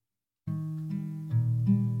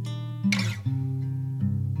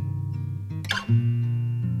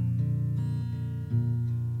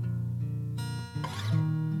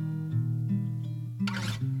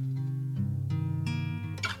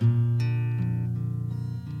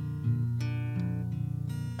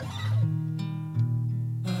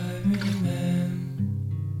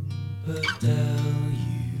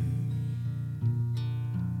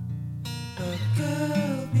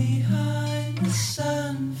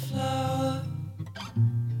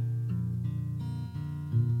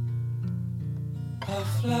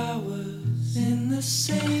flowers in the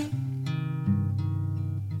sea.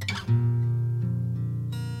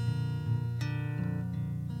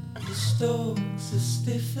 The stalks are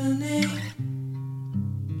stiffening.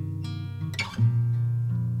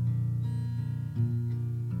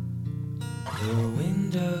 The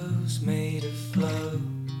windows made of flow.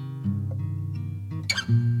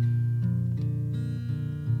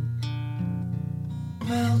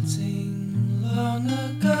 Melting long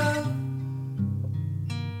ago.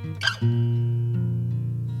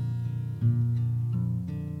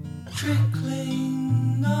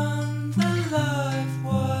 Trickling on the live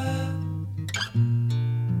wire.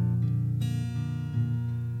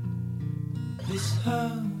 This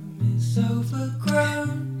home is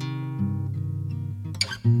overgrown.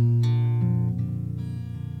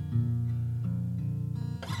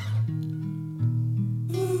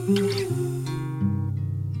 Ooh.